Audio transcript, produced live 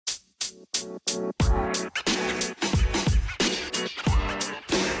Well,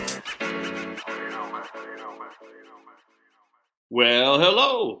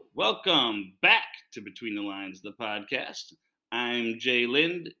 hello. Welcome back to Between the Lines, the podcast. I'm Jay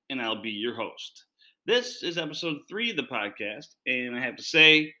Lind, and I'll be your host. This is episode 3 of the podcast, and I have to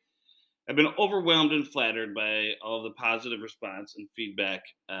say, I've been overwhelmed and flattered by all the positive response and feedback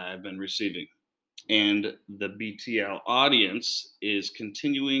I've been receiving. And the BTL audience is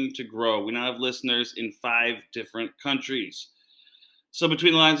continuing to grow. We now have listeners in 5 different countries. So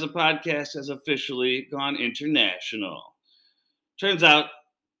Between the Lines, the podcast has officially gone international. Turns out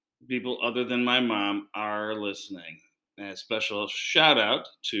people other than my mom are listening. A special shout out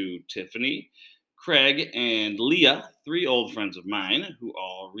to Tiffany, Craig, and Leah, 3 old friends of mine who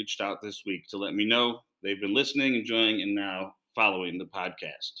all reached out this week to let me know they've been listening, enjoying, and now following the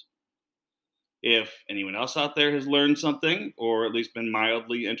podcast. If anyone else out there has learned something or at least been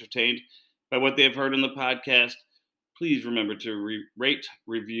mildly entertained by what they have heard in the podcast, please remember to rate,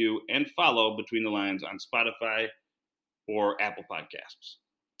 review, and follow Between the Lines on Spotify or Apple Podcasts.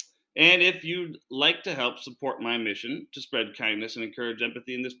 And if you'd like to help support my mission to spread kindness and encourage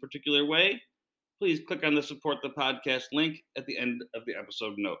empathy in this particular way, please click on the Support the Podcast link at the end of the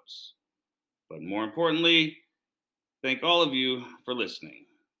episode notes. But more importantly, thank all of you for listening.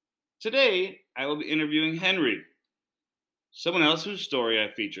 Today, I will be interviewing Henry, someone else whose story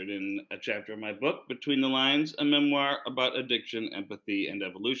I featured in a chapter of my book, Between the Lines, a memoir about addiction, empathy, and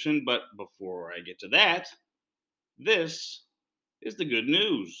evolution. But before I get to that, this is the good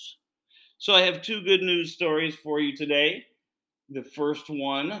news. So I have 2 good news stories for you today. The first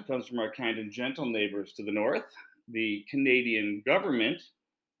one comes from our kind and gentle neighbors to the north. The Canadian government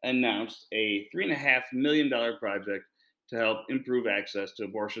announced a $3.5 million project to help improve access to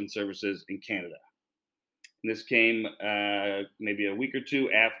abortion services in Canada. And this came maybe a week or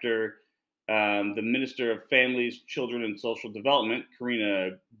 2 after the Minister of Families, Children, and Social Development,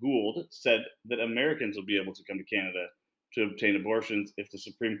 Karina Gould, said that Americans will be able to come to Canada to obtain abortions if the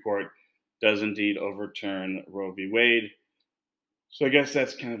Supreme Court does indeed overturn Roe v. Wade. So I guess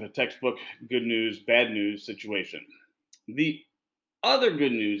that's kind of a textbook good news, bad news situation. The other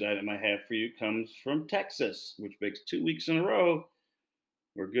good news item I have for you comes from Texas, which makes 2 weeks in a row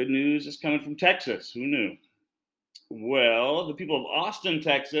where good news is coming from Texas. Who knew? Well, the people of Austin,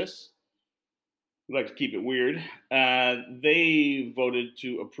 Texas, who like to keep it weird, they voted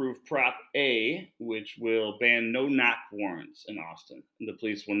to approve Prop A, which will ban no-knock warrants in Austin. And the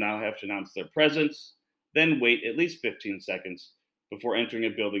police will now have to announce their presence, then wait at least 15 seconds before entering a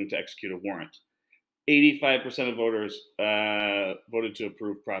building to execute a warrant. 85% of voters voted to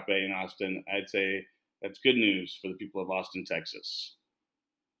approve Prop A in Austin. I'd say that's good news for the people of Austin, Texas.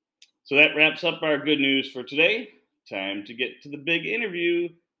 So that wraps up our good news for today. Time to get to the big interview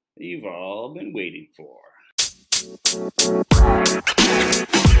that you've all been waiting for.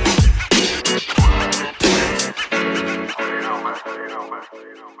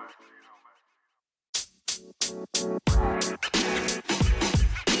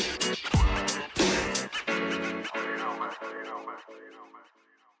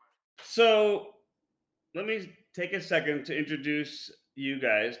 So let me take a second to introduce you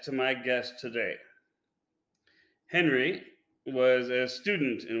guys to my guest today. Henry was a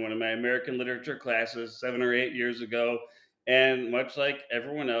student in one of my American literature classes 7 or 8 years ago, and much like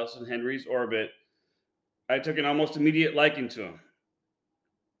everyone else in Henry's orbit, I took an almost immediate liking to him.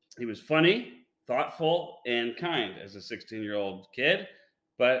 He was funny, thoughtful, and kind as a 16-year-old kid,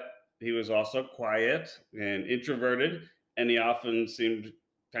 but he was also quiet and introverted, and he often seemed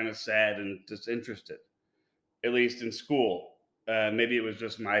kind of sad and disinterested, at least in school. Maybe it was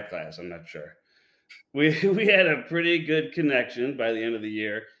just my class, I'm not sure. We had a pretty good connection by the end of the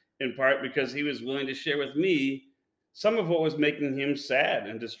year, in part because he was willing to share with me some of what was making him sad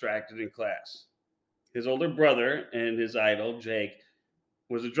and distracted in class. His older brother and his idol, Jake,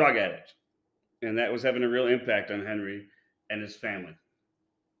 was a drug addict, and that was having a real impact on Henry and his family.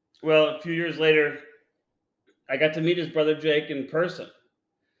 Well, a few years later, I got to meet his brother Jake in person.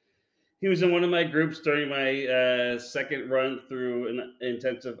 He was in one of my groups during my second run through an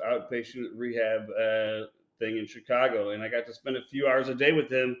intensive outpatient rehab thing in Chicago, and I got to spend a few hours a day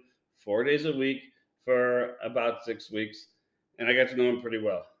with him, 4 days a week for about 6 weeks, and I got to know him pretty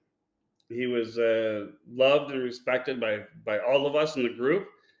well. He was loved and respected by all of us in the group,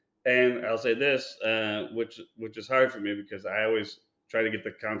 and I'll say this, which is hard for me because I always try to get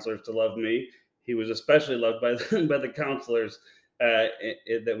the counselors to love me. He was especially loved by the counselors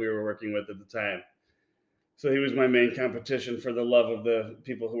that we were working with at the time. So he was my main competition for the love of the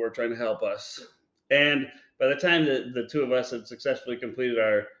people who were trying to help us. And by the time that the two of us had successfully completed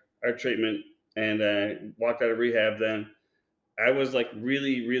our treatment, and walked out of rehab. Then I was like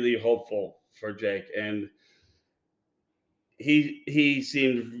really, really hopeful for Jake, and he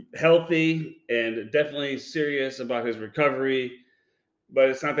seemed healthy and definitely serious about his recovery. But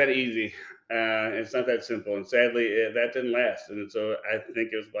it's not that easy. It's not that simple, and sadly, that didn't last. And so I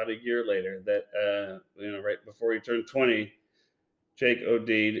think it was about a year later that right before he turned 20, Jake OD'd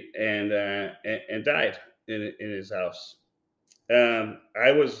and died in his house.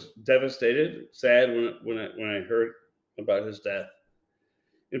 I was devastated, sad when I heard about his death.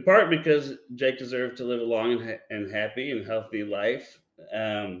 In part because Jake deserved to live a long and happy and healthy life,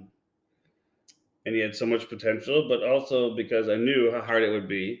 um, and he had so much potential. But also because I knew how hard it would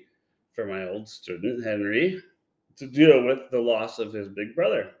be for my old student Henry to deal with the loss of his big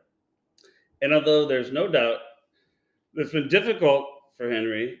brother. And although there's no doubt it's been difficult for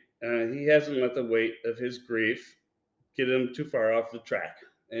Henry, he hasn't let the weight of his grief get him too far off the track.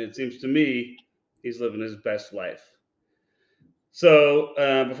 And it seems to me he's living his best life. So,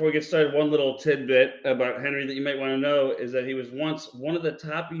 before we get started, one little tidbit about Henry that you might want to know is that he was once one of the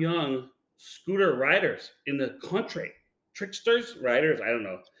top young scooter riders in the country. Tricksters, riders, I don't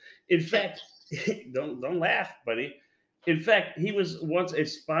know. In fact, don't laugh, buddy. In fact, he was once a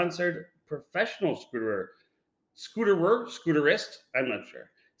sponsored professional scooterist. I'm not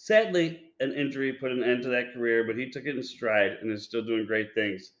sure. Sadly, an injury put an end to that career, but he took it in stride and is still doing great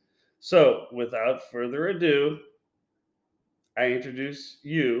things. So, without further ado, I introduce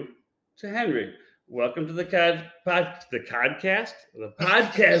you to Henry. Welcome to the podcast,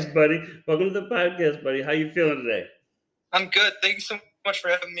 buddy. Welcome to the podcast, buddy. How you feeling today? I'm good. Thank you so much for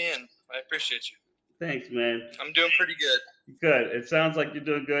having me in. I appreciate you. Thanks, man. I'm doing pretty good. Good. It sounds like you're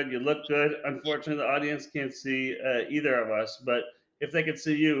doing good. You look good. Unfortunately, the audience can't see either of us, but if they could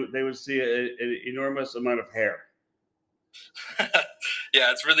see you, they would see an enormous amount of hair.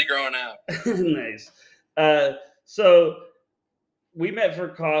 Yeah, it's really growing out. Nice. So we met for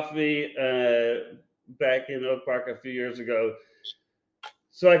coffee back in Oak Park a few years ago,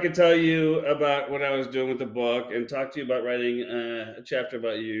 so I could tell you about what I was doing with the book and talk to you about writing a chapter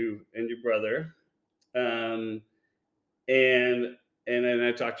about you and your brother. And then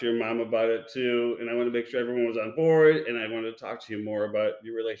I talked to your mom about it too, and I want to make sure everyone was on board, and I wanted to talk to you more about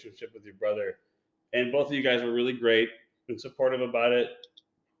your relationship with your brother. And both of you guys were really great and supportive about it.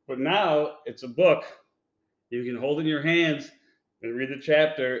 But now it's a book you can hold in your hands and read the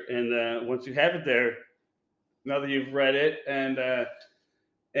chapter. And once you have it there, now that you've read it and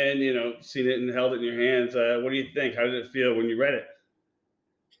seen it and held it in your hands, what do you think? How did it feel when you read it?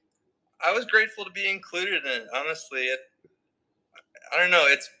 I was grateful to be included in it. Honestly, I don't know.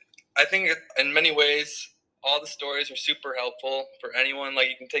 I think in many ways, all the stories are super helpful for anyone. Like,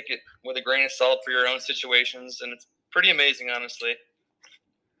 you can take it with a grain of salt for your own situations, and it's pretty amazing, honestly.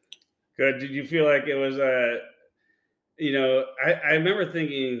 Good. Did you feel like it was I remember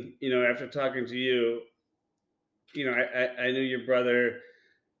thinking, after talking to you, I knew your brother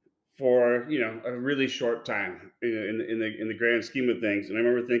for a really short time, in the grand scheme of things, and I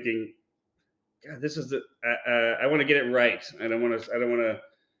remember thinking, God, this is I want to get it right. I don't want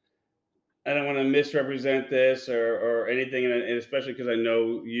to misrepresent this or anything, and especially because I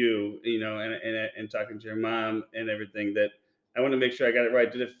know you, and talking to your mom and everything, that I want to make sure I got it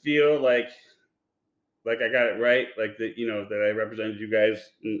right. Did it feel like I got it right, like that, that I represented you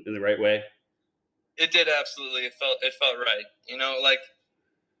guys in the right way? It did, absolutely. It felt right. Like,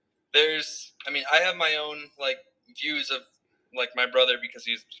 I have my own like views of like my brother because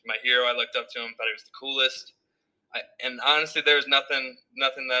he's my hero. I looked up to him, thought he was the coolest. And honestly, there's nothing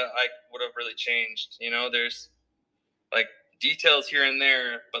that I would have really changed. There's like details here and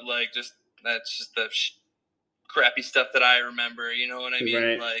there, but like that's just the crappy stuff that I remember. You know what I mean?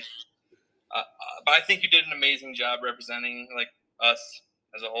 Right. Like, but I think you did an amazing job representing like us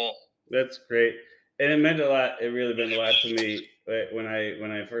as a whole. That's great, and it meant a lot. It really meant a lot to me when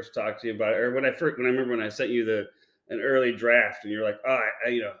I first talked to you about it, or when I remember when I sent you an early draft, and you're like, oh,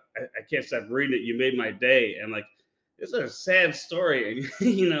 I can't stop reading it. You made my day. And I'm like, this is a sad story, and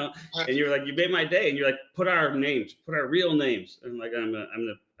and you're like, you made my day, and you're like, put our real names, and I'm like,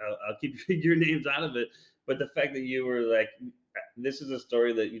 I'll keep your names out of it. But the fact that you were like, this is a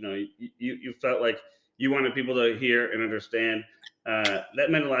story that you felt like you wanted people to hear and understand. That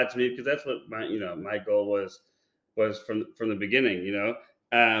meant a lot to me because that's what my goal was from the beginning.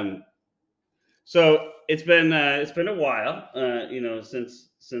 So it's been a while,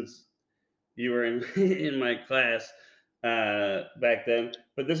 since you were in in my class back then.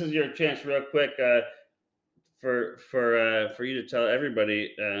 But this is your chance, real quick, for you to tell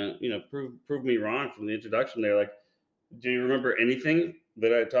everybody, prove me wrong from the introduction there. Like, do you remember anything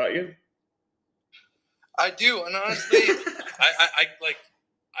that I taught you? I do, and honestly,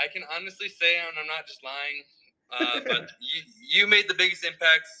 I can honestly say, and I'm not just lying, but you made the biggest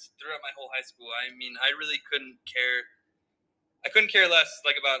impacts throughout my whole high school. I mean, I really couldn't care. I couldn't care less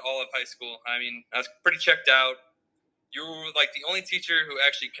about all of high school. I mean, I was pretty checked out. You were like the only teacher who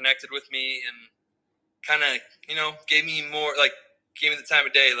actually connected with me and kind of, gave me the time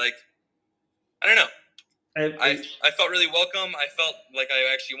of day. Like, I don't know. I felt really welcome. I felt like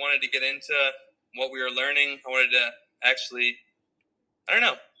I actually wanted to get into what we were learning. I wanted to actually, I don't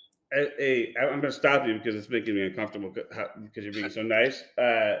know. Hey, I'm going to stop you because it's making me uncomfortable because you're being so nice.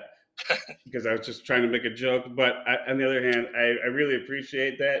 Because I was just trying to make a joke, but on the other hand, I really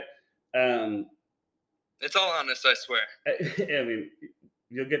appreciate that. It's all honest, I swear. I mean,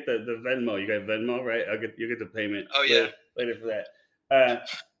 you'll get the Venmo. You got Venmo, right? You get the payment. Oh yeah. Later for that.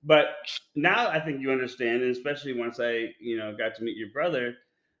 But now I think you understand, and especially once I got to meet your brother,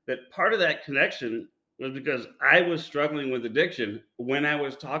 that part of that connection was because I was struggling with addiction when I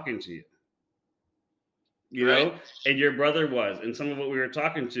was talking to you. You know, and your brother was, and some of what we were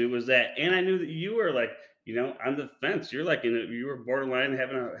talking to was that, and I knew that you were like, on the fence. You're like you were borderline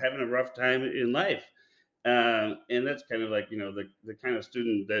having a rough time in life, and that's kind of like the kind of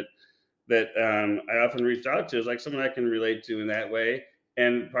student that I often reached out to is like someone I can relate to in that way.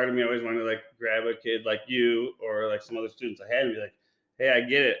 And part of me always wanted to like grab a kid like you or like some other students I had and be like, hey, I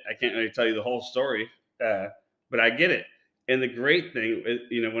get it. I can't really tell you the whole story, but I get it. And the great thing,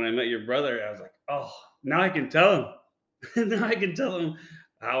 when I met your brother, I was like, oh, now I can tell him. Now I can tell him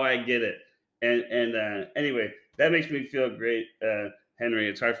how I get it. And anyway, that makes me feel great, Henry.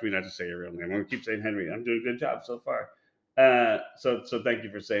 It's hard for me not to say your real name. I'm going to keep saying Henry. I'm doing a good job so far. So thank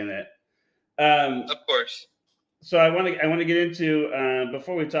you for saying that. Of course. So I want to get into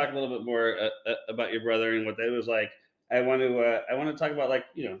before we talk a little bit more about your brother and what that was like. I want to talk about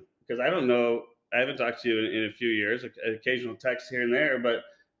because I don't know. I haven't talked to you in a few years. An occasional text here and there, but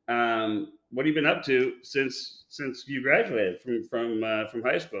what have you been up to since you graduated from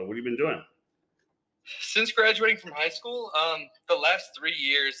high school? What have you been doing? Since graduating from high school, the last 3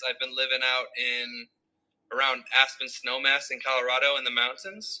 years I've been living out in around Aspen Snowmass in Colorado in the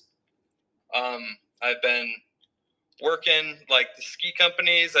mountains. I've been working like the ski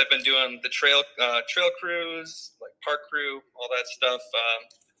companies. I've been doing the trail crews, like park crew, all that stuff.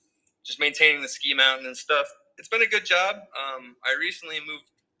 Just maintaining the ski mountain and stuff. It's been a good job. I recently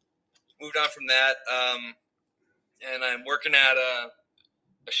moved on from that, and I'm working at a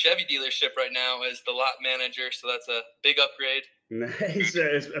Chevy dealership right now as the lot manager. So that's a big upgrade. Nice,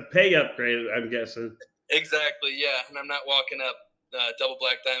 it's a pay upgrade, I'm guessing. Exactly, yeah. And I'm not walking up double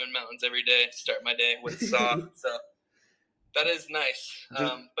black diamond mountains every day to start my day with a saw. So that is nice.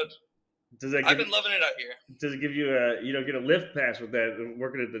 But I've been loving it out here. Does it give you you don't get a lift pass with that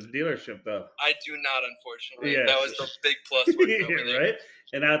working at the dealership though? I do not, unfortunately. Yes. That was the big plus working over there. Right?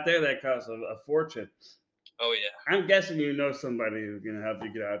 And out there that costs a fortune. Oh yeah. I'm guessing you know somebody who's gonna help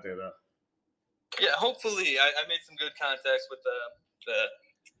you get out there though. Yeah, hopefully. I made some good contacts with the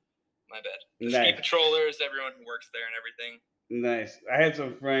ski patrollers, everyone who works there and everything. Nice. I had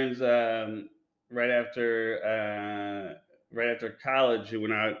some friends right after college who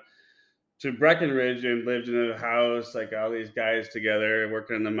went out to Breckenridge and lived in a house, like all these guys together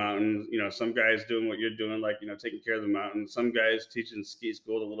working in the mountains. Some guys doing what you're doing, like, taking care of the mountains. Some guys teaching ski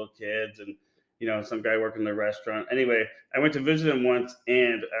school to little kids and, some guy working in the restaurant. Anyway, I went to visit him once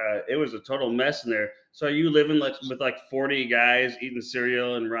and it was a total mess in there. So are you living with 40 guys eating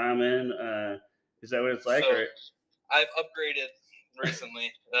cereal and ramen? Is that what it's like? So, I've upgraded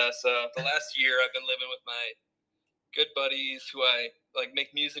recently. So the last year I've been living with my good buddies who I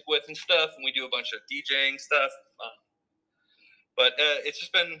make music with and stuff, and we do a bunch of DJing stuff. But it's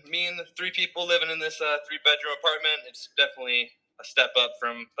just been me and the 3 people living in this 3-bedroom apartment. It's definitely a step up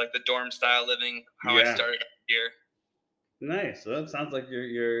from the dorm style living I started here. Nice. So that sounds like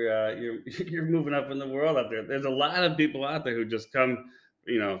you're moving up in the world out there. There's a lot of people out there who just come,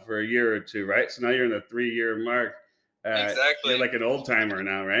 for a year or two, right? So now you're in the 3-year mark. Exactly. You're like an old timer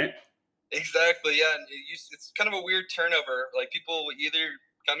now, right? Exactly. Yeah. And it's kind of a weird turnover. People will either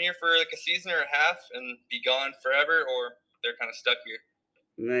come here for a season or a half and be gone forever, or they're kind of stuck here.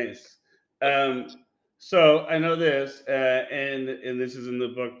 Nice. So I know this, and this is in the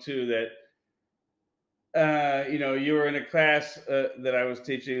book too, that you were in a class that I was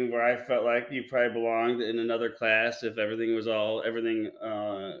teaching where I felt like you probably belonged in another class if everything was on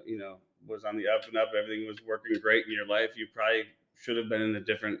the up and up, everything was working great in your life. You probably should have been in a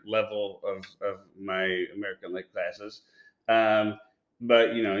different level of my American Lit classes. But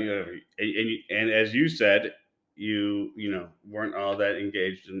and as you said, you weren't all that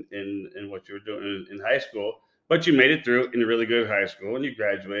engaged in what you were doing in high school, but you made it through in a really good high school and you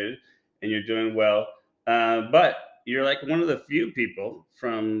graduated and you're doing well. But you're like one of the few people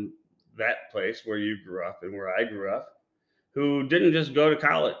from that place where you grew up and where I grew up who didn't just go to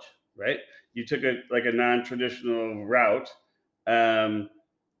college, right? You took a non-traditional route. Um,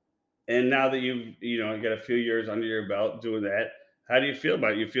 and now that you got a few years under your belt doing that, how do you feel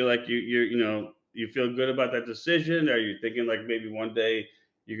about it? You feel like you feel good about that decision? Are you thinking like maybe one day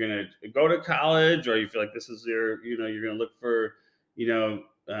you're gonna go to college, or you feel like this is you're gonna look for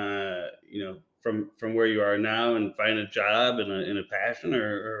from where you are now and find a job and a passion,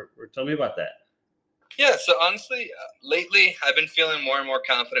 or tell me about that. Yeah, so honestly, lately I've been feeling more and more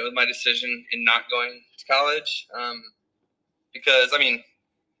confident with my decision in not going to college. Because I mean,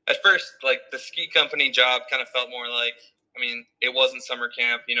 at first, like the ski company job kind of felt more like, I mean, it wasn't summer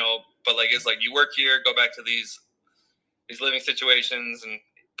camp, but like it's like you work here, go back to these living situations, and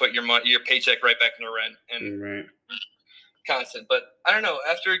put your paycheck right back into rent and Right. constant. But I don't know.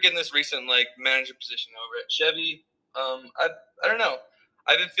 After getting this recent like manager position over at Chevy, I don't know.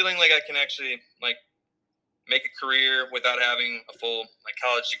 I've been feeling like I can actually like make a career without having a full like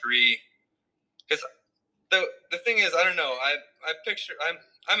college degree. Because the thing is, I don't know. I picture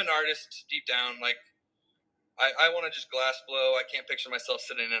I'm an artist deep down. Like I want to just glass blow. I can't picture myself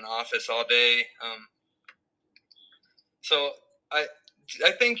sitting in an office all day. So I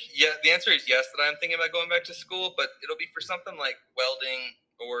think the answer is yes, that I'm thinking about going back to school, but it'll be for something like welding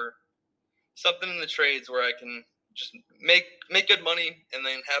or something in the trades where I can just make good money and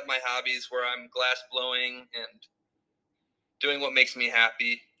then have my hobbies where I'm glass blowing and doing what makes me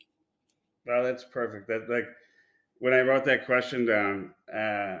happy. Well, that's perfect. That like when I wrote that question down,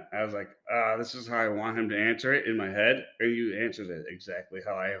 I was like, this is how I want him to answer it in my head. And you answered it exactly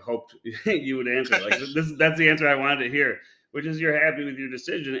how I hoped you would answer it. Like that's the answer I wanted to hear, which is you're happy with your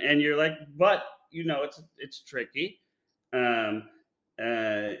decision, and you're like, but it's tricky. Um,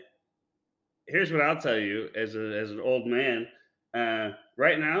 uh, Here's what I'll tell you as an old man.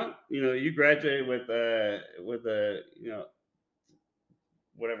 Right now, you graduated with a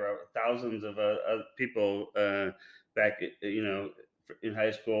whatever thousands of people back in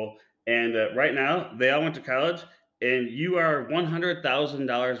high school, and right now they all went to college, and you are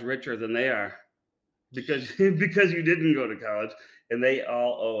 $100,000 richer than they are because because you didn't go to college, and they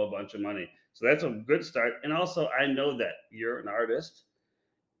all owe a bunch of money. So that's a good start. And also, I know that you're an artist,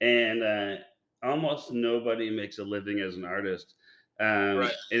 and almost nobody makes a living as an artist.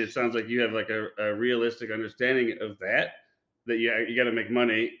 Right. And it sounds like you have like a realistic understanding of that. That you got to make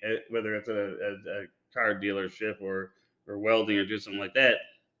money, whether it's a car dealership or welding or do something like that.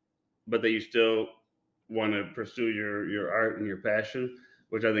 But that you still want to pursue your art and your passion,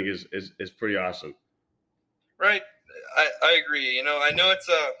 which I think is pretty awesome. Right. I agree. I know it's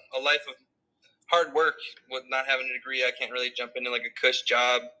a life of hard work with not having a degree. I can't really jump into like a cush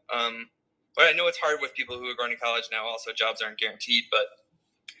job. But I know it's hard with people who are going to college now. Also, jobs aren't guaranteed. But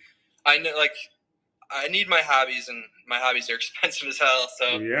I know, like, I need my hobbies, and my hobbies are expensive as hell.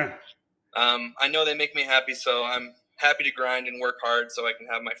 So yeah, I know they make me happy. So I'm happy to grind and work hard so I can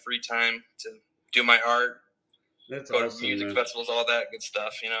have my free time to do my art. that's go awesome. To music festivals, all that good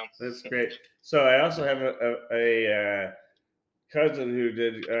stuff. That's great. So I also have a cousin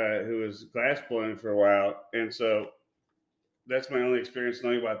who was glass blowing for a while, and so that's my only experience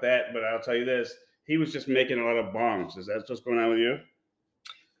knowing about that. But I'll tell you this: he was just making a lot of bongs. Is that what's going on with you?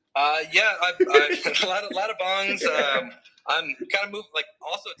 Yeah, I've a lot of bongs. I'm kind of moving, like,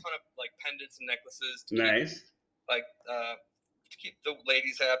 also a ton of like pendants and necklaces. Nice. To keep the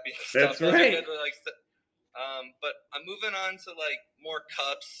ladies happy. That's stuff. Right. Good, like, but I'm moving on to like more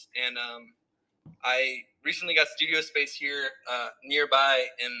cups, and I recently got studio space here nearby,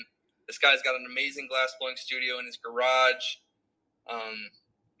 and this guy's got an amazing glass blowing studio in his garage.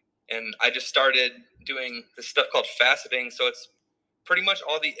 And I just started doing this stuff called faceting. So it's pretty much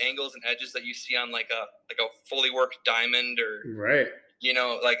all the angles and edges that you see on like a fully worked diamond, or right.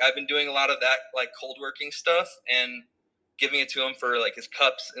 Like I've been doing a lot of that like cold working stuff and giving it to him for like his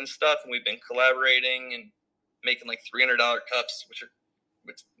cups and stuff. And we've been collaborating and making like $300 cups, which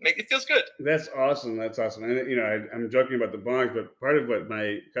make it feels good. That's awesome. That's awesome. And I'm joking about the bongs, but part of what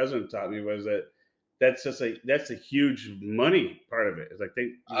my cousin taught me was that that's a huge money part of it. It's like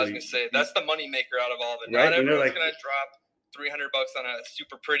I was gonna say that's the money maker out of all of it. Right? Not everyone's gonna drop $300 on a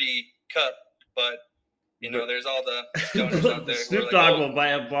super pretty cup, but there's all the stoners out there. Snoop Dogg will buy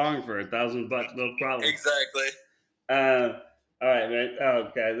a bong for $1,000, no problem. Exactly. All right, man. Oh,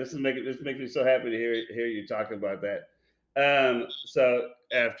 God, this makes me so happy to hear you talk about that. So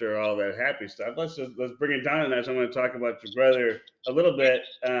after all that happy stuff. Let's bring it down to that. So I'm going to talk about your brother a little bit.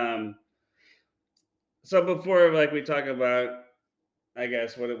 So before like we talk about, I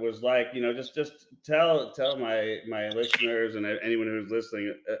guess, what it was like, just tell my listeners and anyone who's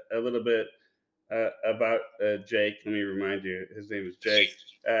listening a little bit about Jake. Let me remind you, his name is Jake.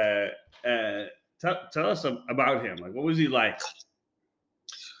 Tell us about him. Like, what was he like?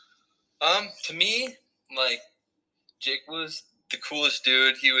 To me, like, Jake was the coolest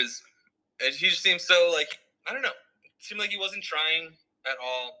dude. He just seemed so, like, I don't know. It seemed like he wasn't trying at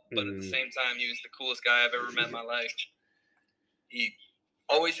all, but at the same time, he was the coolest guy I've ever met in my life. He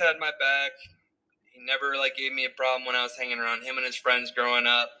always had my back. He never, like, gave me a problem when I was hanging around him and his friends growing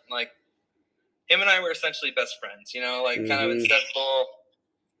up. Like, him and I were essentially best friends, like, kind of inseparable,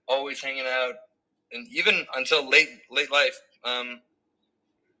 always hanging out, and even until late life.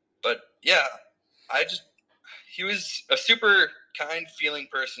 But yeah, he was a super kind, feeling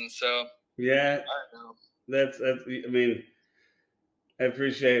person. So yeah, I don't know. That's. I mean, I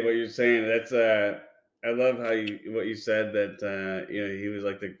appreciate what you're saying. That's. I love what you said that he was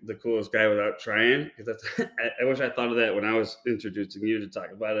like the coolest guy without trying. Because that's. I wish I thought of that when I was introducing you to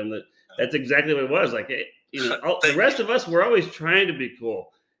talk about him. That's exactly what it was. Like the rest of us were always trying to be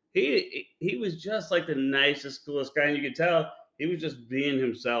cool. He was just like the nicest, coolest guy, and you could tell he was just being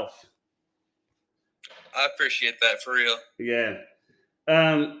himself. I appreciate that, for real. Yeah.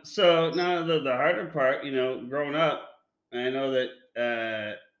 So now the harder part, growing up, I know that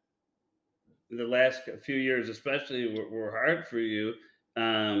the last few years, especially, were hard for you.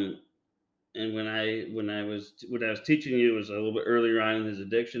 And when I was teaching you, it was a little bit earlier on in his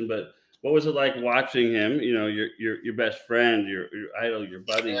addiction. But what was it like watching him? Your best friend, your idol, your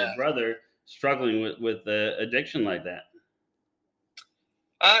buddy, your brother, struggling with addiction like that.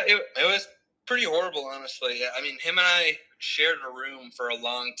 It was pretty horrible, honestly. I mean, him and I shared a room for a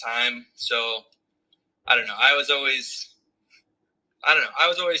long time, so I don't know. I was always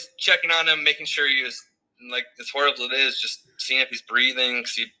checking on him, making sure he was, like, as horrible as it is, just seeing if he's breathing.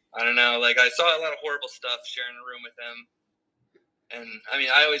 I don't know. Like, I saw a lot of horrible stuff sharing a room with him. And, I mean,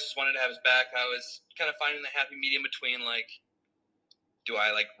 I always just wanted to have his back. I was kind of finding the happy medium between, like, do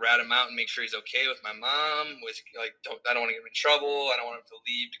I, like, rat him out and make sure he's okay with my mom? I don't want to get him in trouble. I don't want him to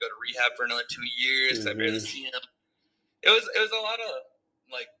leave to go to rehab for another 2 years because I barely see him. It was a lot of,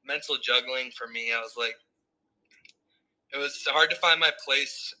 like, mental juggling for me. I was like, it was hard to find my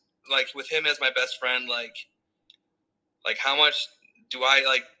place, like, with him as my best friend. Like how much do I,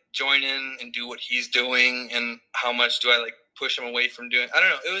 like, join in and do what he's doing, and how much do I, like, push him away from doing? I don't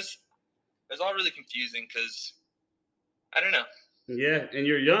know. It was all really confusing because I don't know. Yeah, and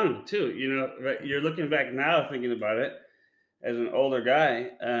you're young too. Right? You're looking back now, thinking about it as an older guy,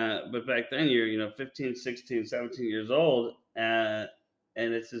 but back then you're 15, 16, 17 years old, and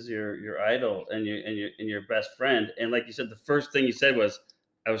this is your idol and your best friend. And like you said, the first thing you said was,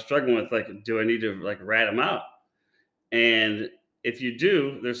 I was struggling with, like, do I need to, like, rat him out? And if you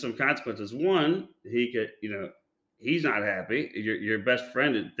do, there's some consequences. One, he could, he's not happy. Your best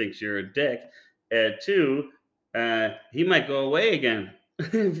friend thinks you're a dick. Two, he might go away again.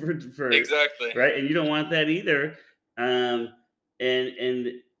 Exactly. Right, and you don't want that either. And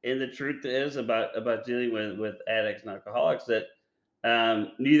the truth is about dealing with addicts and alcoholics that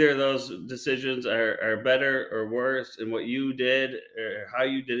neither of those decisions are better or worse, and what you did or how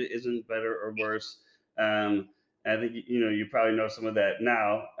you did it isn't better or worse. I think you probably know some of that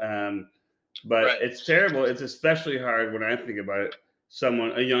now, but right. It's terrible. It's especially hard when I think about it.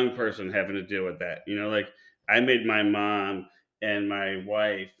 A young person, having to deal with that. Like, I made my mom and my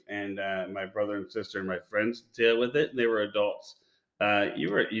wife and my brother and sister and my friends deal with it. They were adults.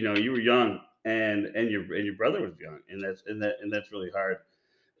 You were young, and your brother was young, and that's really hard.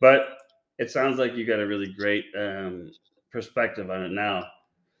 But it sounds like you got a really great perspective on it now.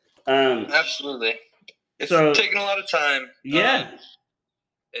 Absolutely. It's taken a lot of time. Yeah.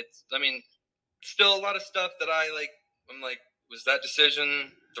 Still a lot of stuff that I'm like, was that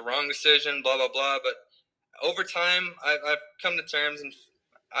decision the wrong decision? Blah, blah, blah. But over time, I've come to terms, and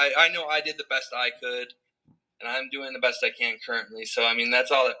I know I did the best I could, and I'm doing the best I can currently. So, that's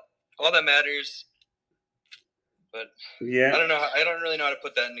all that matters. But yeah, I don't know. I don't really know how to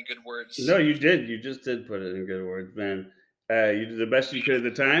put that into good words. No, you did. You just did put it in good words, man. You did the best you could at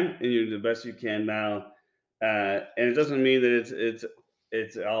the time, and you do the best you can now. And it doesn't mean that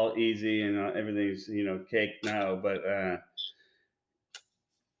it's all easy and everything's cake now, but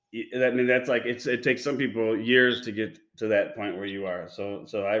that's like it takes some people years to get to that point where you are. So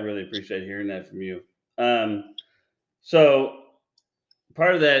I really appreciate hearing that from you. So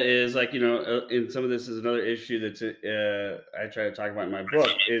part of that is like, and some of this is another issue that's I try to talk about in my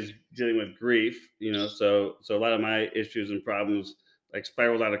book is dealing with grief. So a lot of my issues and problems like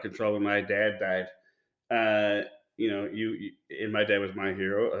spiraled out of control when my dad died. uh, and my dad was my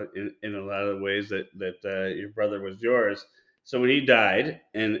hero in a lot of ways that your brother was yours. So when he died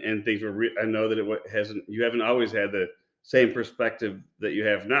and things were, I know that hasn't, you haven't always had the same perspective that you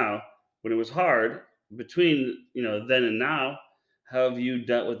have now. When it was hard between then and now, how have you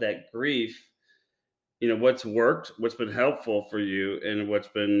dealt with that grief? What's worked, what's been helpful for you, and what's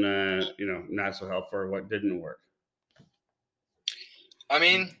been not so helpful, or what didn't work. I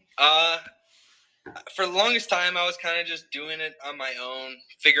mean, for the longest time, I was kind of just doing it on my own,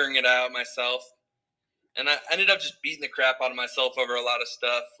 figuring it out myself. And I ended up just beating the crap out of myself over a lot of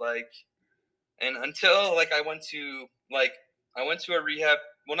stuff. And until I went to a rehab,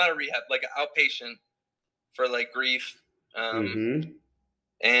 well, not a rehab, like an outpatient for grief.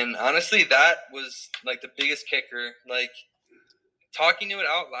 And honestly, that was the biggest kicker. Talking to it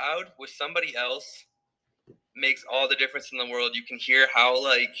out loud with somebody else makes all the difference in the world. You can hear how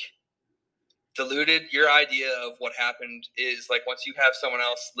diluted your idea of what happened is once you have someone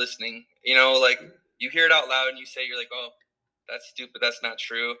else listening. You hear it out loud and you say, you're like, oh, that's stupid, that's not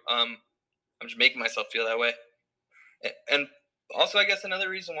true. I'm just making myself feel that way. And also, I guess another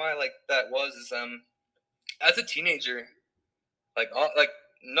reason why that is as a teenager,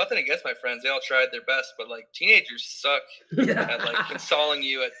 nothing against my friends, they all tried their best, but teenagers suck at consoling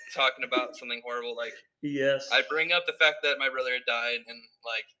you at talking about something horrible. Yes, I bring up the fact that my brother had died, and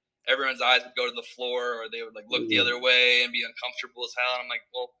everyone's eyes would go to the floor, or they would look the other way and be uncomfortable as hell. And I'm like,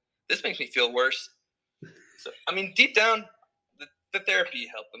 well, this makes me feel worse. So I mean, deep down, the therapy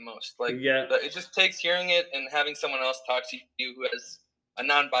helped the most. It just takes hearing it and having someone else talk to you who has a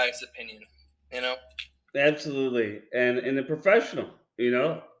non-biased opinion. Absolutely, and a professional.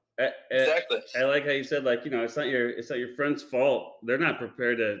 Exactly. I like how you said it's not your friend's fault. They're not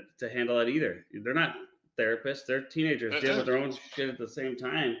prepared to handle it either. They're not therapists. They're teenagers. Deal with their own shit at the same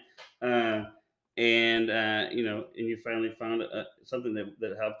time. And you finally found something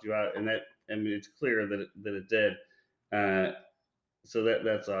that helped you out, and it's clear that it did. So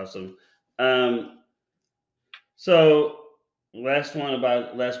that's awesome. So last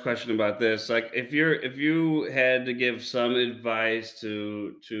question about this. If you had to give some advice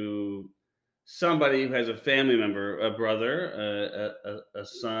to somebody who has a family member, a brother, a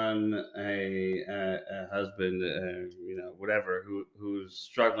son, a husband, whatever, who's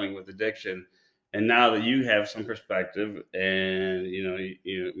struggling with addiction, and now that you have some perspective and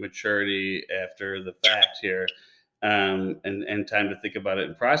maturity after the fact here, and time to think about it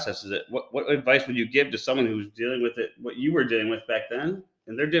and process it, what advice would you give to someone who's dealing with it, what you were dealing with back then,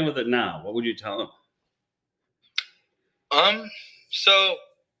 and they're dealing with it now? What would you tell them? So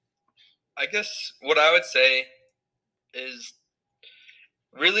I guess what I would say is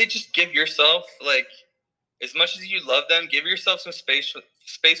really just give yourself, as much as you love them, give yourself some space from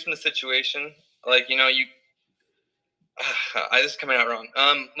the situation. I this is coming out wrong.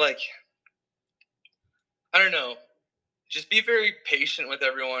 I don't know. Just be very patient with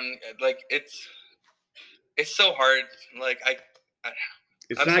everyone. It's so hard.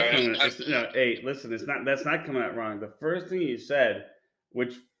 It's not coming. Hey, listen. It's not. That's not coming out wrong. The first thing you said,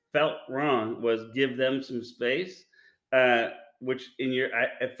 which felt wrong, was give them some space. Which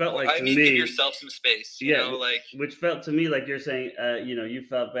it felt like to me, give yourself some space. Which felt to me like you're saying, you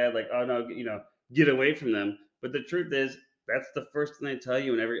felt bad, like, oh no, get away from them. But the truth is, that's the first thing they tell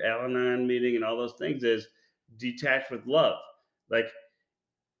you in every Al-Anon meeting and all those things is detach with love.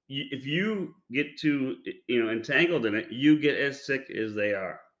 If you get too entangled in it, you get as sick as they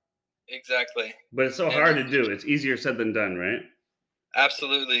are. Exactly. But it's so hard to do. It's easier said than done, right?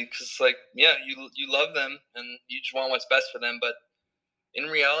 Absolutely, because you love them and you just want what's best for them, but in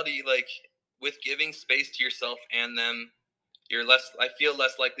reality, with giving space to yourself and them, I feel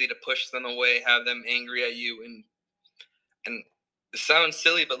less likely to push them away, have them angry at you, and it sounds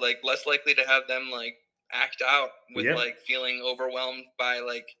silly, but less likely to have them act out with feeling overwhelmed by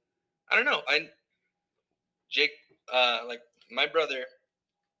I don't know. Jake, my brother,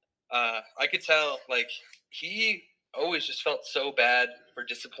 I could tell he always just felt so bad for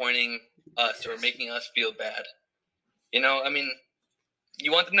disappointing us or making us feel bad. I mean,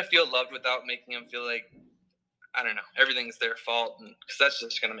 you want them to feel loved without making them feel I don't know, everything's their fault, because that's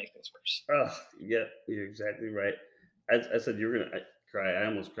just going to make things worse. Oh, yeah, you're exactly right. I said you were going to cry. I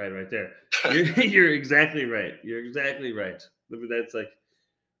almost cried right there. You're exactly right. You're exactly right.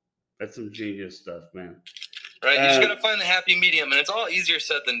 That's some genius stuff, man. Right, you just gotta find the happy medium, and it's all easier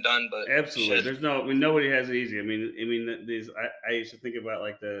said than done. But absolutely, shit. there's nobody has it easy. I mean, I used to think about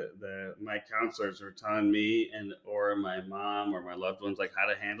like my counselors were telling me or my mom or my loved ones like how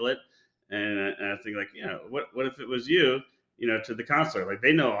to handle it, and I think like what if it was you, to the counselor, like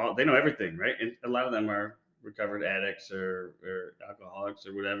they know everything, right? And a lot of them are recovered addicts or alcoholics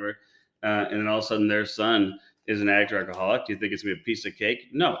or whatever, and then all of a sudden their son is an addict or alcoholic. Do you think it's gonna be a piece of cake?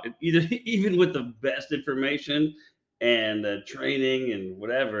 No, even with the best information and training and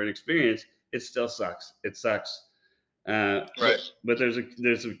whatever and experience, it still sucks. It sucks. Right. But there's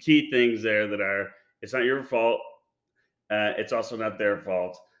some key things there that are, it's not your fault. It's also not their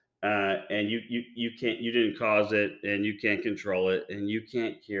fault. And you didn't cause it, and you can't control it, and you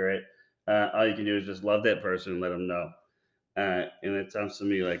can't cure it. All you can do is just love that person and let them know. And it sounds to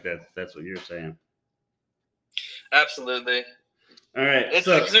me like that's what you're saying. Absolutely. All right. It's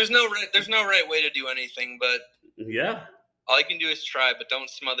so there's no right way to do anything, but yeah, all you can do is try, but don't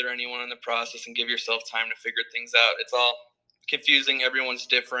smother anyone in the process and give yourself time to figure things out. It's all confusing. Everyone's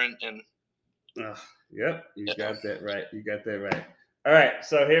different, and yep, you got that right. You got that right. All right,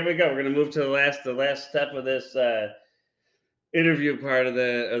 so here we go. We're gonna move to the last step of this interview part of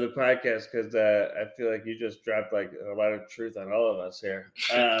the podcast, because I feel like you just dropped like a lot of truth on all of us here.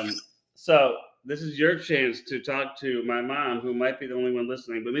 So this is your chance to talk to my mom, who might be the only one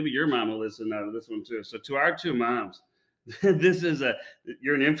listening, but maybe your mom will listen out of this one too. So to our two moms, you're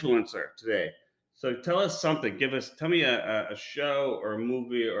an influencer today. So tell us something. Tell me a show or a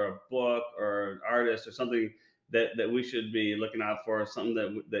movie or a book or an artist or something that we should be looking out for,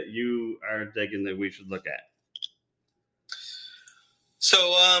 something that you are digging that we should look at.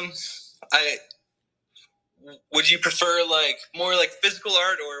 So, would you prefer like more like physical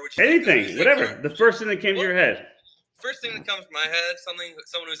art, or would you anything, whatever? The first thing that came to your head. First thing that comes to my head, someone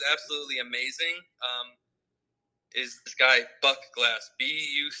who's absolutely amazing, is this guy Buck Glass,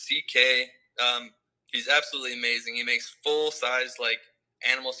 Buck. He's absolutely amazing. He makes full size like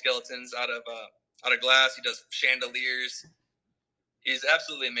animal skeletons out of glass. He does chandeliers. He's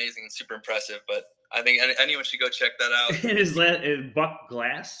absolutely amazing and super impressive. But I think anyone should go check that out. Is Buck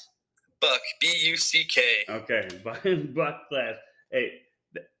Glass? Buck, Buck. Okay, Buck Glass. Hey,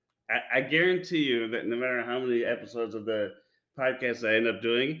 I guarantee you that no matter how many episodes of the podcast I end up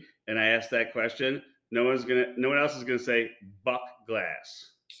doing, and I ask that question, no one else is gonna say Buck Glass.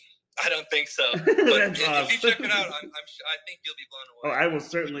 I don't think so. But if you check it out, I think you'll be blown away. Oh, I will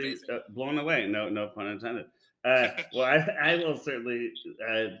certainly blown away. No pun intended. Well, I will certainly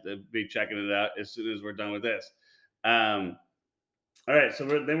be checking it out as soon as we're done with this. All right, so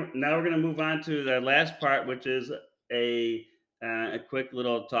now we're going to move on to the last part, which is a quick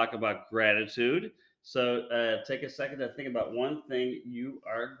little talk about gratitude. So take a second to think about one thing you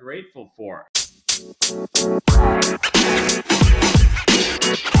are grateful for.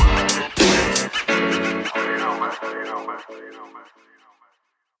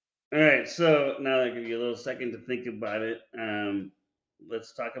 All right, so now I give you a little second to think about it.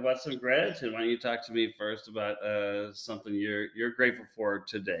 Let's talk about some gratitude. Why don't you talk to me first about something you're grateful for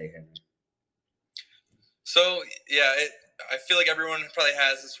today, Henry? So yeah, I feel like everyone probably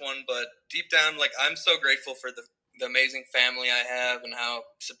has this one, but deep down, like I'm so grateful for the amazing family I have and how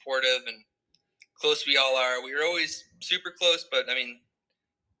supportive and close we all are. We were always super close, but I mean,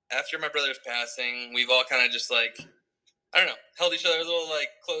 after my brother's passing, we've all kind of just like, I don't know, held each other a little like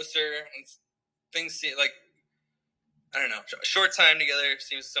closer, and things seem like, I don't know, a short time together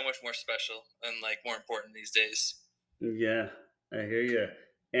seems so much more special and like more important these days. Yeah, I hear you.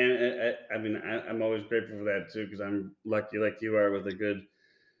 And I mean, I'm always grateful for that too, because I'm lucky like you are with a good,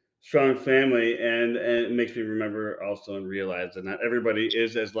 strong family, and it makes me remember also and realize that not everybody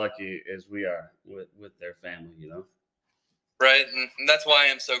is as lucky as we are with their family, Right, and that's why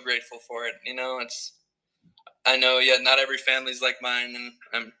I'm so grateful for it. I know, yeah, not every family's like mine, and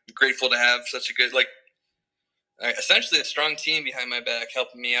I'm grateful to have such a good, like, essentially a strong team behind my back,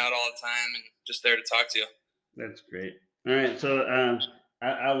 helping me out all the time and just there to talk to. That's great. All right, so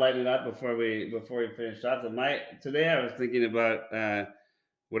I'll light it up before we finish off. Today I was thinking about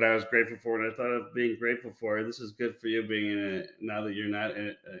what I was grateful for, and I thought of being grateful for. This is good for you being now that you're not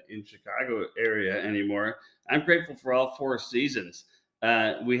in Chicago area anymore. I'm grateful for all 4 seasons.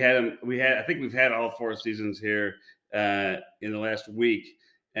 I think we've had all 4 seasons here in the last week,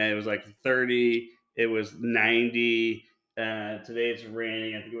 and it was like 30. It was 90. Today it's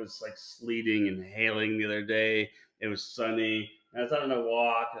raining. I think it was like sleeting and hailing the other day. It was sunny. I was out on a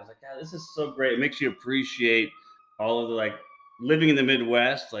walk. I was like, God, this is so great. It makes you appreciate all of the like living in the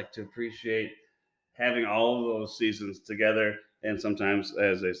Midwest, like to appreciate having all of those seasons together. And sometimes,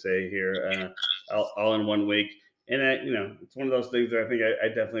 as they say here, all in 1 week. And it's one of those things that I think I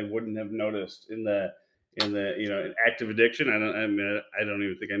definitely wouldn't have noticed in the in active addiction. I don't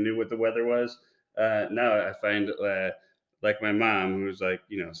even think I knew what the weather was. Now I find like my mom, who's like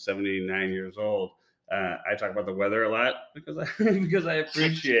 79 years old. I talk about the weather a lot because because I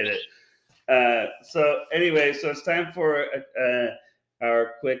appreciate it. So anyway, so it's time for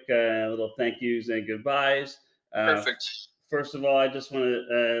our quick little thank yous and goodbyes. Perfect. First of all, I just want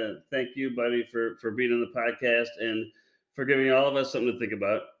to thank you, buddy, for being on the podcast and for giving all of us something to think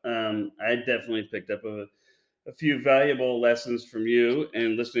about. I definitely picked up a few valuable lessons from you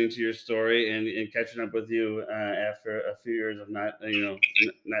and listening to your story and catching up with you after a few years of not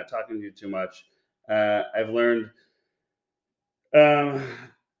not talking to you too much. I've learned. Um,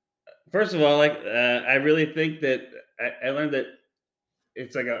 First of all, I really think that I learned that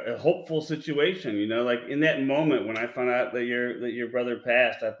it's like a hopeful situation, like in that moment when I found out that your brother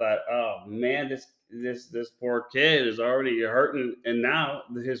passed, I thought, oh man, this poor kid is already hurting, and now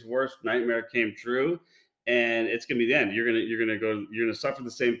his worst nightmare came true, and it's gonna be the end. You're gonna suffer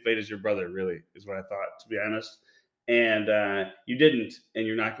the same fate as your brother. Really, is what I thought, to be honest. And you didn't, and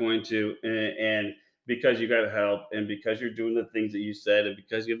you're not going to, and because you got help, and because you're doing the things that you said, and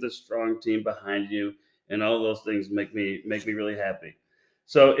because you have this strong team behind you, and all those things make me really happy.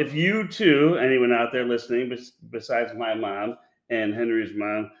 So if you too, anyone out there listening, besides my mom and Henry's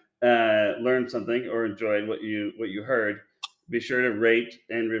mom, learned something or enjoyed what you heard, be sure to rate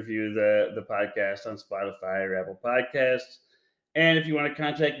and review the podcast on Spotify or Apple Podcasts. And if you want to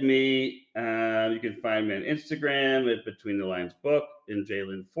contact me, you can find me on Instagram at Between the Lines Book in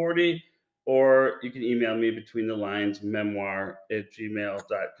Jalen40, or you can email me between the lines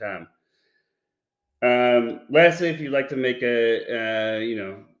memoir@gmail.com. Lastly, if you'd like to make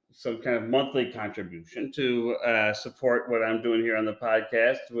some kind of monthly contribution to support what I'm doing here on the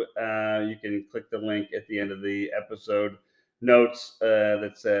podcast, you can click the link at the end of the episode notes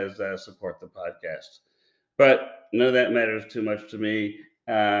that says support the podcast. But none of that matters too much to me.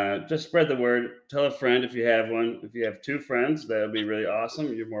 Just spread the word. Tell a friend if you have one. If you have two friends, that would be really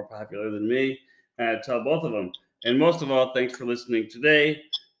awesome. You're more popular than me. Tell both of them. And most of all, thanks for listening today.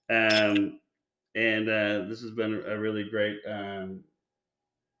 And this has been a really great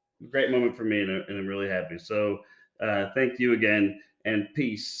moment for me, and I'm really happy. So thank you again, and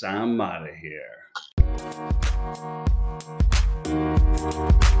peace. I'm out of here.